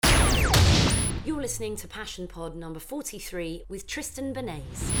You're listening to Passion Pod number 43 with Tristan Bernays.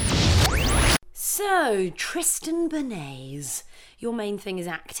 So, Tristan Bernays, your main thing is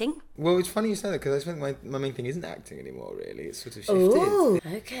acting? Well, it's funny you say that because I think my main thing isn't acting anymore, really. It's sort of shifted. Oh,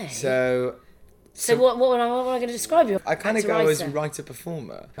 okay. So what am I going to describe you? I kind of go as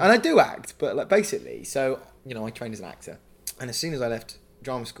writer-performer. And I do act, but like basically, so, you know, I trained as an actor. And as soon as I left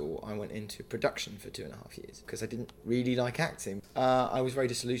drama school, I went into production for 2.5 years because I didn't really like acting. I was very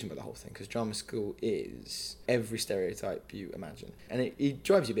disillusioned by the whole thing because drama school is every stereotype you imagine. And it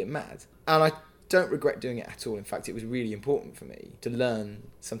drives you a bit mad. And I don't regret doing it at all. In fact, it was really important for me to learn.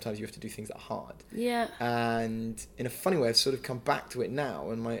 Sometimes you have to do things that are hard. Yeah. And in a funny way, I've sort of come back to it now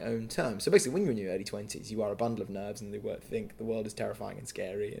on my own terms. So basically, when you're in your early 20s, you are a bundle of nerves and you think the world is terrifying and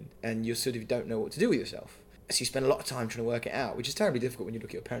scary and you sort of don't know what to do with yourself. So you spend a lot of time trying to work it out, which is terribly difficult when you look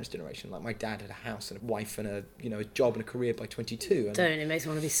at your parents' generation. Like my dad had a house and a wife and a job and a career by 22. And it makes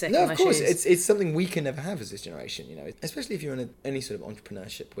me want to be sick. No, of course, it's something we can never have as this generation. You know, especially if you're in any sort of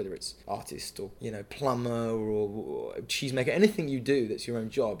entrepreneurship, whether it's artist or plumber or cheesemaker, anything you do that's your own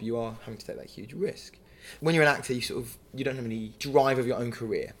job, you are having to take that huge risk. When you're an actor, you don't have any drive of your own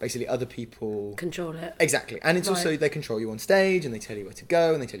career. Basically, other people control it. Exactly, and it's also they control you on stage, and they tell you where to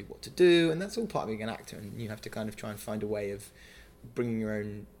go, and they tell you what to do, and that's all part of being an actor. And you have to kind of try and find a way of bringing your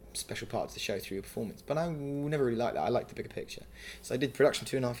own special part to the show through your performance. But I never really liked that. I liked the bigger picture. So I did production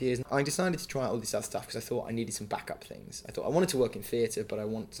 2.5 years, and I decided to try out all this other stuff because I thought I needed some backup things. I thought I wanted to work in theatre, but I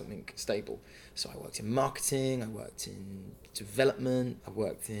want something stable. So I worked in marketing, I worked in development, I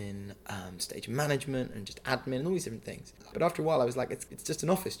worked in stage management and just admin and all these different things. But after a while I was like, it's just an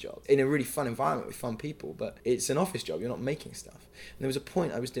office job in a really fun environment with fun people, but it's an office job, you're not making stuff. And there was a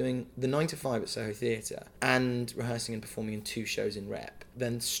point I was doing the 9 to 5 at Soho Theatre and rehearsing and performing in 2 shows in rep.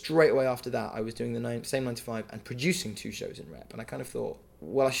 Then straight away after that I was doing the same 9 to 5 and producing 2 shows in rep. And I kind of thought,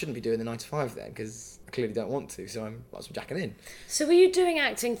 well, I shouldn't be doing the 9 to 5 then because I clearly don't want to, so I'm jacking in. So were you doing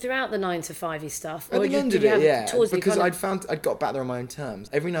acting throughout the 9 to 5-y stuff? At the end of it, yeah, because I'd got back there on my own terms.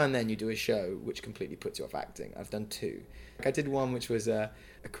 Every now and then you do a show which completely puts you off acting. I've done 2. I did one which was a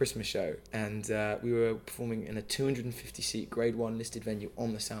Christmas show, and we were performing in a 250-seat Grade 1 listed venue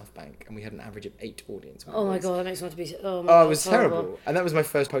on the South Bank, and we had an average of 8 audience members. Oh my God, that makes me want to be... it was terrible. And that was my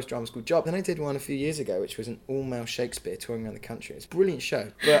first post-drama school job. Then I did one a few years ago, which was an all-male Shakespeare touring around the country. It's a brilliant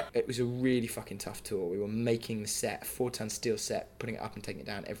show, but it was a really fucking tough tour. We were making the set, a 4-ton steel set, putting it up and taking it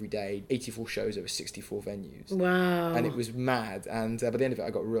down every day, 84 shows over 64 venues. Wow. And it was mad. And by the end of it,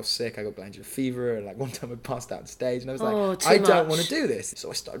 I got real sick. I got glandular fever, and like one time I passed out on stage, and I was like, I don't want to do this.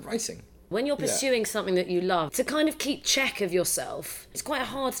 So I started writing. When you're pursuing something that you love, to kind of keep check of yourself, it's quite a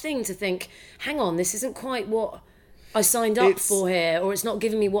hard thing to think, hang on, this isn't quite what I signed up for here, or it's not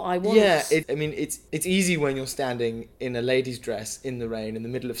giving me what I want. Yeah, it's easy when you're standing in a lady's dress in the rain in the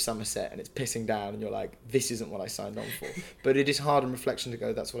middle of Somerset and it's pissing down and you're like, this isn't what I signed on for. But it is hard on reflection to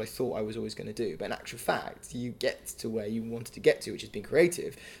go, that's what I thought I was always going to do. But in actual fact, you get to where you wanted to get to, which is being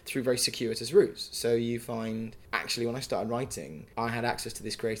creative, through very circuitous routes. So you find, actually, when I started writing, I had access to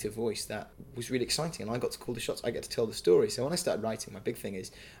this creative voice that was really exciting, and I got to call the shots, I get to tell the story. So when I started writing, my big thing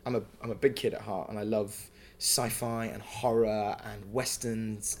is, I'm a big kid at heart, and I love sci-fi and horror and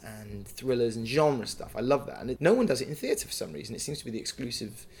westerns and thrillers and genre stuff. I love that. And no one does it in theatre for some reason. It seems to be the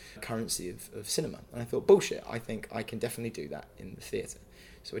exclusive currency of cinema. And I thought, bullshit, I think I can definitely do that in the theatre.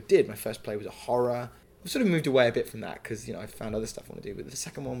 So I did. My first play was a horror. I've sort of moved away a bit from that because, I found other stuff I want to do. But the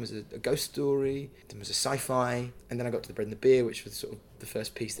second one was a ghost story. Then was a sci-fi. And then I got to The Bread and the Beer, which was sort of the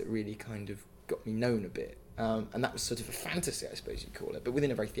first piece that really kind of got me known a bit. And that was sort of a fantasy, I suppose you'd call it, but within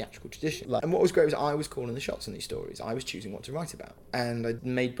a very theatrical tradition. And what was great was I was calling the shots on these stories. I was choosing what to write about. And I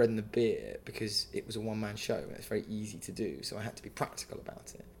made Bread and the Beer because it was a one-man show, and it's very easy to do, so I had to be practical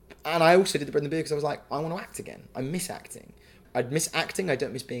about it. And I also did the Bread and the Beer because I was like, I want to act again. I miss acting. I'd miss acting, I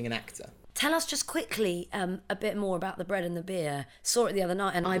don't miss being an actor. Tell us just quickly a bit more about The Bread and the Beer. Saw it the other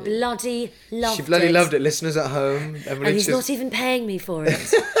night and I bloody loved it. She bloody loved it. Listeners at home. And he's not even paying me for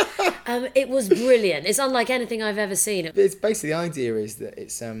it. It was brilliant. It's unlike anything I've ever seen. It's basically, the idea is that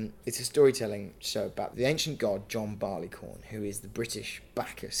it's a storytelling show about the ancient god John Barleycorn, who is the British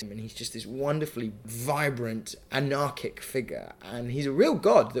Bacchus. And he's just this wonderfully vibrant, anarchic figure. And he's a real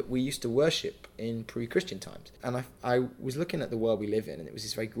god that we used to worship in pre-Christian times. And I was looking at the world we live in, and it was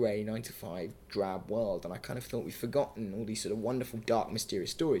this very grey 9-to-5 drab world, and I kind of thought we'd forgotten all these sort of wonderful, dark,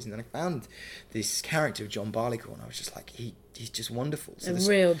 mysterious stories. And then I found this character of John Barleycorn, and I was just like, he's just wonderful. So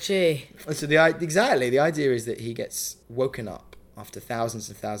real G. So the idea is that he gets woken up after thousands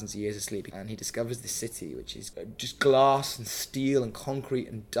and thousands of years of sleep, and he discovers this city which is just glass and steel and concrete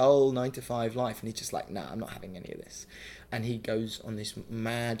and dull 9-to-5 life, and he's just like, nah, I'm not having any of this. and he goes on this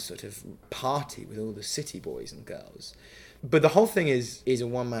mad sort of party with all the city boys and girls. But the whole thing is a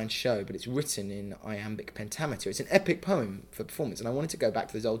one-man show, but it's written in Iambic Pentameter. It's an epic poem for performance, and I wanted to go back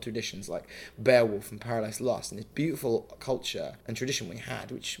to those old traditions like Beowulf and Paradise Lost, and this beautiful culture and tradition we had,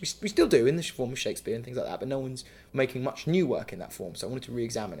 which we still do in the form of Shakespeare and things like that, but no one's making much new work in that form, so I wanted to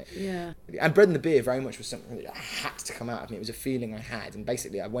re-examine it. Yeah. And Bread and the Beer very much was something that had to come out of me. It was a feeling I had, and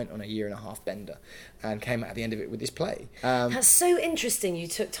basically I went on a 1.5-year bender and came out at the end of it with this play. That's so interesting you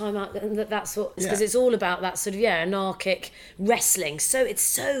took time out, and that's what, because it's all about that sort of, anarchic wrestling. So it's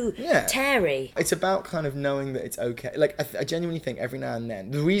so teary. It's about kind of knowing that it's okay. Like, I genuinely think every now and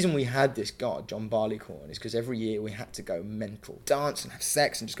then, the reason we had this god, John Barleycorn, is because every year we had to go mental, dance and have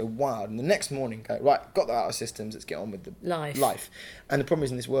sex and just go wild, and the next morning go, right, got that out of systems, let's get on with the life. And the problem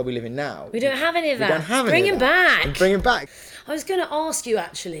is, in this world we live in now, we don't have any of that. We don't have Bring any him of that. back. And bring him back. I was going to ask you,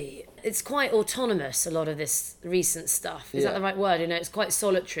 actually, it's quite autonomous, a lot of this recent stuff. Is that the right word? It's quite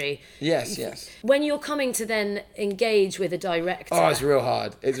solitary. Yes. When you're coming to then engage with a director... Oh, it's real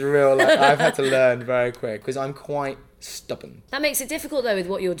hard. It's real... I've had to learn very quick, because I'm quite stubborn. That makes it difficult, though, with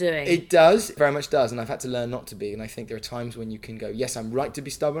what you're doing. It does. It very much does. And I've had to learn not to be. And I think there are times when you can go, yes, I'm right to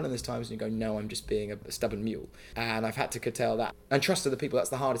be stubborn. And there's times when you go, no, I'm just being a stubborn mule. And I've had to curtail that. And trust other people. That's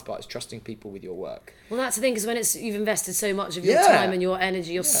the hardest part, is trusting people with your work. Well, that's the thing, because when you've invested so much of your time and your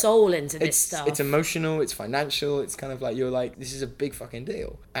energy, your soul into this stuff. It's emotional, it's financial, it's kind of like, you're like, this is a big fucking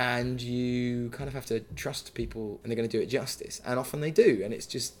deal. And you kind of have to trust people, and they're going to do it justice. And often they do. And it's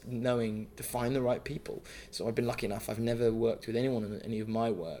just knowing to find the right people. So I've been lucky enough. I've never worked with anyone in any of my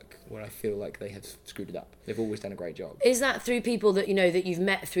work where I feel like they have screwed it up. They've always done a great job. Is that through people that that you've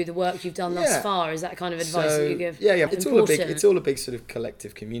met through the work you've done thus far? Is that kind of advice that you give? Yeah. It's all a big sort of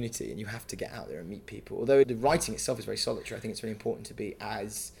collective community, and you have to get out there and meet people. Although the writing itself is very solitary, I think it's really important to be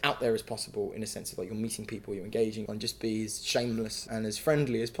as out there as possible, in a sense of like, you're meeting people, you're engaging, and just be as shameless and as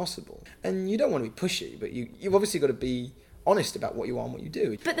friendly as possible. And you don't want to be pushy, but you've obviously got to be honest about what you are and what you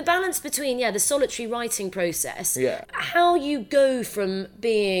do. But the balance between the solitary writing process, how you go from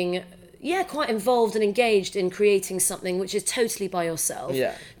being quite involved and engaged in creating something which is totally by yourself,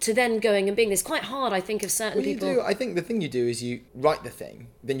 to then going and being this, quite hard, I think, of certain people. I think the thing you do is you write the thing,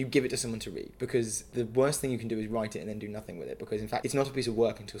 then you give it to someone to read, because the worst thing you can do is write it and then do nothing with it, because in fact it's not a piece of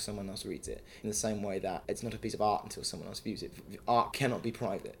work until someone else reads it, in the same way that it's not a piece of art until someone else views it. Art cannot be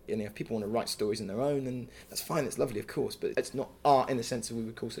private. If people want to write stories on their own, then that's fine, that's lovely, of course, but it's not art in the sense that we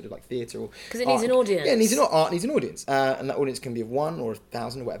would call sort of like theatre, or because it needs an audience. Art needs an audience, and that audience can be of 1 or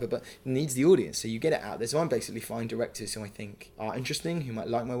 1,000 or whatever, but it needs the audience, so you get it out there. So I basically find directors who I think are interesting, who might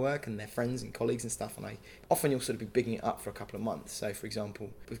like my work, and their friends and colleagues and stuff, and often you'll sort of be bigging it up for a couple of months. So for example,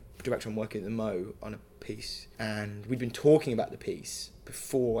 with the director I'm working at the Mo on a piece, and we'd been talking about the piece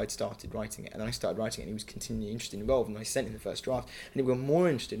before I'd started writing it, and then I started writing it, and he was continually interested and involved, and I sent him the first draft, and he got more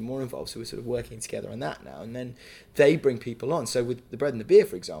interested, more involved, so we're sort of working together on that now, and then they bring people on. So with The Bread and the Beer,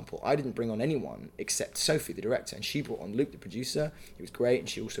 for example, I didn't bring on anyone except Sophie, the director, and she brought on Luke, the producer. He was great, and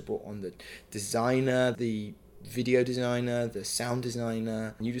she also brought on the designer, the video designer, the sound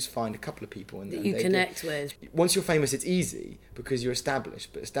designer, and you just find a couple of people that you connect with. Once you're famous, it's easy because you're established,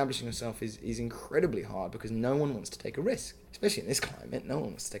 but establishing yourself is incredibly hard, because no one wants to take a risk, especially in this climate. No one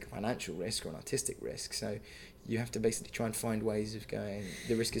wants to take a financial risk or an artistic risk, so you have to basically try and find ways of going,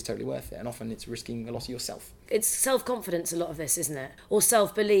 the risk is totally worth it, and often it's risking a lot of yourself. It's self-confidence, a lot of this, isn't it? Or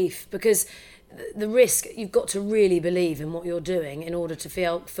self-belief, because the risk, you've got to really believe in what you're doing in order to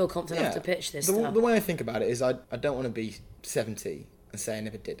feel confident enough to pitch this stuff. The way I think about it is I don't want to be 70 and say I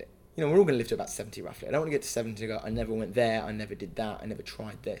never did it. We're all going to live to about 70 roughly. I don't want to get to 70 and go, I never went there, I never did that, I never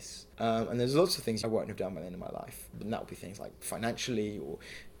tried this. And there's lots of things I won't have done by the end of my life. And that would be things like financially or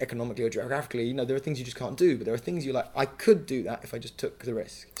economically or geographically. There are things you just can't do, but there are things you're like, I could do that if I just took the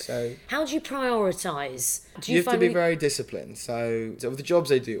risk. So how do you prioritise? You have to be very disciplined. So with the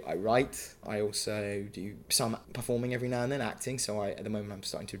jobs I do, I write. I also do some performing every now and then, acting. So at the moment I'm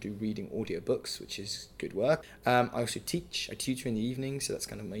starting to do reading audiobooks, which is good work. I also teach. I tutor in the evenings, so that's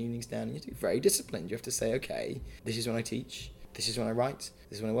kind of my evenings down. And you have to be very disciplined. You have to say, okay, this is when I teach, this is when I write,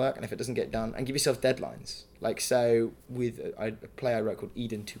 this is when I work, and if it doesn't get done, and give yourself deadlines. So with a play I wrote called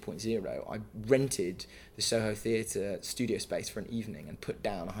Eden 2.0, I rented the Soho Theatre studio space for an evening and put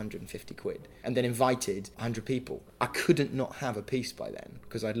down 150 quid, and then invited 100 people. I couldn't not have a piece by then,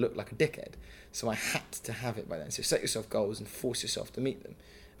 because I'd look like a dickhead. So I had to have it by then. So set yourself goals and force yourself to meet them.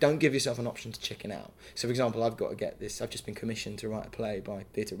 Don't give yourself an option to chicken out. So, for example, I've got to get this. I've just been commissioned to write a play by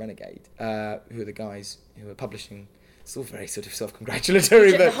Theatre Renegade, who are the guys who are publishing It's all very sort of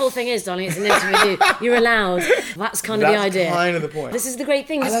self-congratulatory. The whole thing is, darling, it's an interview. You're allowed. That's kind of the idea. That's kind of the point. This is the great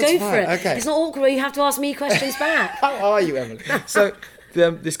thing. Just go for it. Okay. It's not awkward. You have to ask me questions back. How are you, Emily? So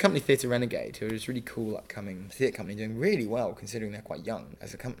this company, Theatre Renegade, who is a really cool upcoming theatre company, doing really well considering they're quite young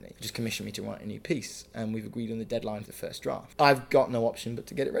as a company, just commissioned me to write a new piece, and we've agreed on the deadline for the first draft. I've got no option but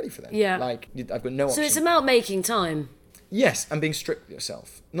to get it ready for them. Yeah. Like, I've got no option. So it's about making time. Yes, and being strict with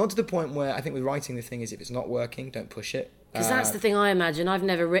yourself. Not to the point where, I think with writing, the thing is, if it's not working, don't push it. Because that's the thing I imagine. I've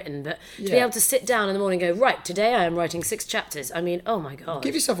never written, but to be able to sit down in the morning and go, right, today I am writing 6 chapters. I mean, oh my God.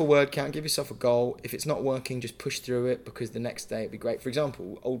 Give yourself a word count, give yourself a goal. If it's not working, just push through it, because the next day it'll be great. For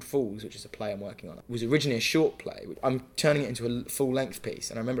example, Old Fools, which is a play I'm working on, was originally a short play. I'm turning it into a full-length piece,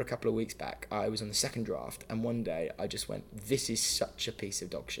 and I remember a couple of weeks back, I was on the second draft, and one day I just went, this is such a piece of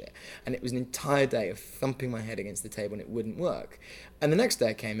dog shit. And it was an entire day of thumping my head against the table, and it wouldn't work. And the next day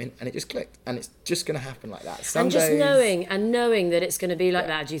I came in, and it just clicked. And it's just going to happen like that. Some and just days, knowing that it's going to be like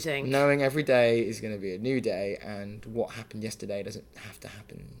that, do you think? Knowing every day is going to be a new day, and what happened yesterday doesn't have to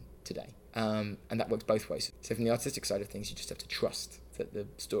happen today. And that works both ways. So from the artistic side of things, you just have to trust that the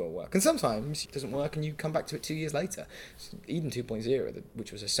story will work. And sometimes it doesn't work and you come back to it 2 years later. Eden 2.0,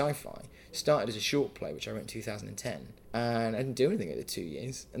 which was a sci-fi, started as a short play, which I wrote in 2010. And I didn't do anything over 2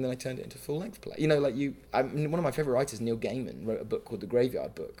 years. And then I turned it into a full-length play. You know, like one of my favourite writers, Neil Gaiman, wrote a book called The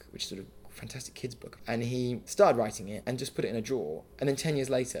Graveyard Book, which is sort of fantastic kids book, and he started writing it and just put it in a drawer, and then 10 years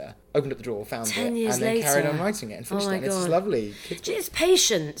later opened up the drawer, found it, and then carried on writing it and finished it. And it's just lovely. It's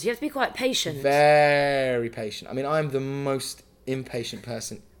patience. You have to be quite patient. Very patient. I mean, I'm the most impatient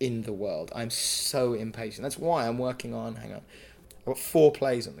person in the world. I'm so impatient. That's why I'm working on, I've got 4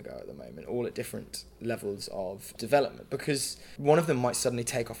 plays on the go at the moment, all at different levels of development, because one of them might suddenly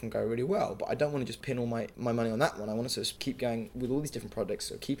take off and go really well, but I don't want to just pin all my money on that one. I want to sort of keep going with all these different projects,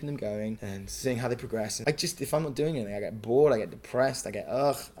 so keeping them going and seeing how they progress. And if I'm not doing anything, I get bored, I get depressed, I get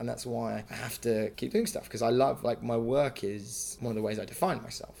and that's why I have to keep doing stuff, because I love, like, my work is one of the ways I define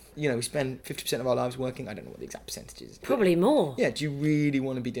myself. You know, we spend 50% of our lives working. I don't know what the exact percentage is. Probably more. Yeah, do you really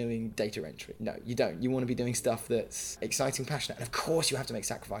want to be doing data entry? No, you don't. You want to be doing stuff that's exciting, passionate. And of course you have to make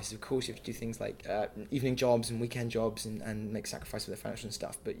sacrifices. Of course you have to do things like evening jobs and weekend jobs and make sacrifices for the financial and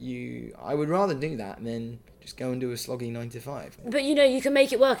stuff. But I would rather do that than just go and do a sloggy 9 to 5. But you know, you can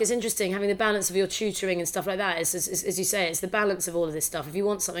make it work. It's interesting having the balance of your tutoring and stuff like that. It's, as you say, it's the balance of all of this stuff. If you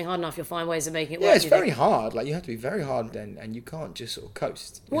want something hard enough, you'll find ways of making it work. Yeah, it's very hard. Like, you have to be very hard, and you can't just sort of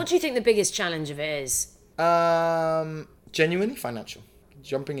coast. What do you think the biggest challenge of it is? Genuinely financial.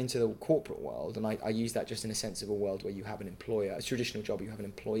 Jumping into the corporate world, and I use that just in a sense of a world where you have an employer, a traditional job, you have an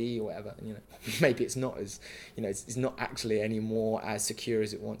employee or whatever, and, you know, maybe it's not as, you know, it's not actually any more as secure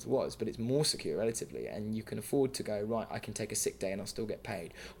as it once was, but it's more secure relatively, and you can afford to go, right, I can take a sick day and I'll still get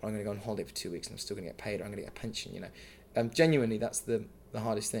paid, or I'm going to go on holiday for 2 weeks and I'm still going to get paid, or I'm going to get a pension, you know. Genuinely, that's the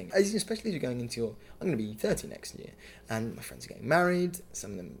hardest thing, especially as you're going into I'm going to be 30 next year, and my friends are getting married,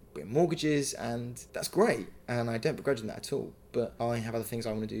 some of them get mortgages, and that's great, and I don't begrudge them that at all, but I have other things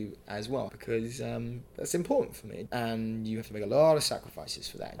I want to do as well, because that's important for me, and you have to make a lot of sacrifices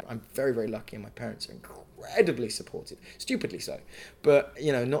for that. I'm very, very lucky, and my parents are incredibly supportive, stupidly so, but,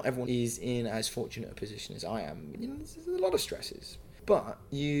 you know, not everyone is in as fortunate a position as I am. You know, there's a lot of stresses. But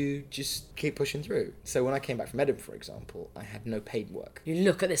you just keep pushing through. So when I came back from Edinburgh, for example, I had no paid work. You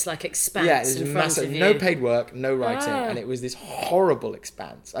look at this like expanse in front of you. No paid work, no writing, and it was this horrible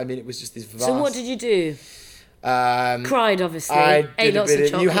expanse. I mean, it was just this vast... So what did you do? Cried, obviously. I ate lots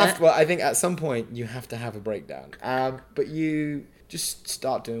of chocolate. I think at some point you have to have a breakdown. But you just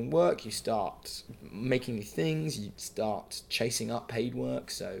start doing work, you start making new things, you start chasing up paid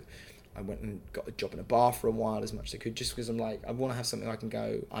work. So I went and got a job in a bar for a while, as much as I could, just because I'm like, I want to have something I can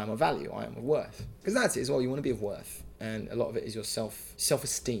go, I am of value, I am of worth. Because that's it as well, you want to be of worth. And a lot of it is your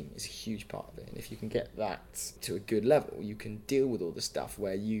self-esteem is a huge part of it. And if you can get that to a good level, you can deal with all the stuff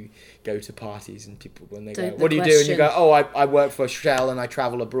where you go to parties and people, when they go, what do you do? And you go, oh, I work for Shell and I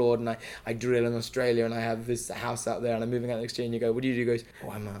travel abroad and I drill in Australia and I have this house out there and I'm moving out next year. And you go, what do you do? He goes,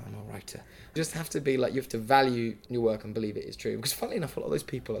 oh, I'm a writer. You just have to be like, you have to value your work and believe it is true. Because funnily enough, a lot of those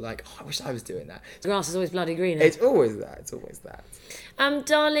people are like, oh, I wish I was doing that. The grass is always bloody greener. It's always that.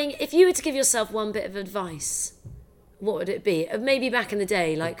 Darling, if you were to give yourself one bit of advice, what would it be? Maybe back in the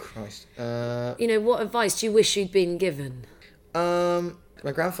day, like, oh, Christ. You know, what advice do you wish you'd been given?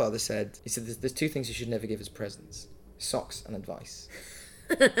 My grandfather said, there's 2 things you should never give as presents: socks and advice.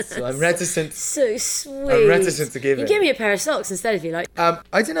 So I'm reticent. So sweet. I'm reticent to give it. You give me a pair of socks instead if you like. I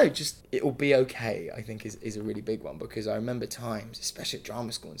don't know, just it'll be okay, I think is a really big one, because I remember times, especially at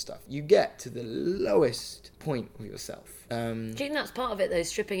drama school and stuff, you get to the lowest point of yourself. Do you think that's part of it though,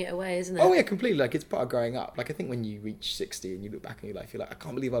 stripping it away, isn't it? Oh yeah, completely. Like, it's part of growing up. Like, I think when you reach 60 and you look back in your life, you're like, I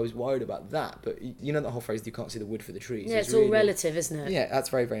can't believe I was worried about that. But you know that whole phrase, you can't see the wood for the trees. Yeah, it's all relative, isn't it? Yeah, that's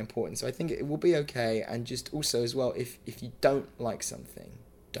very, very important. So I think it will be okay. And just also as well, if you don't like something,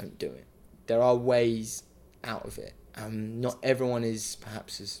 don't do it. There are ways out of it. Not everyone is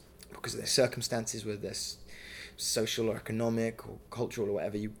perhaps as, because of their circumstances, whether they're social or economic or cultural or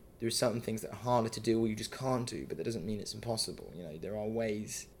whatever, there are certain things that are harder to do or you just can't do, but that doesn't mean it's impossible. You know, there are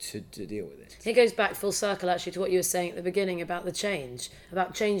ways to deal with it. It goes back full circle actually to what you were saying at the beginning about the change,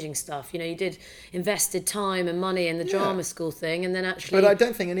 about changing stuff. You know, you did invested time and money in the drama school thing, and then actually... But I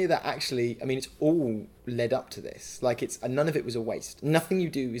don't think any of that actually, I mean, it's all led up to this. Like, none of it was a waste. Nothing you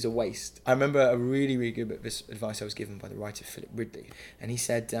do is a waste. I remember a really, really good bit of advice I was given by the writer Philip Ridley, and he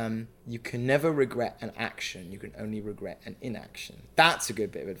said, you can never regret an action, you can only regret an inaction. That's a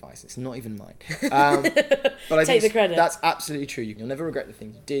good bit of advice. It's not even mine. But I Take the credit. That's absolutely true. You'll never regret the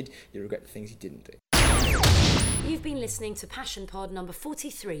things you did, you'll regret the things you didn't do. You've been listening to Passion Pod number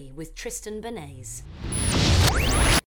 43 with Tristan Bernays.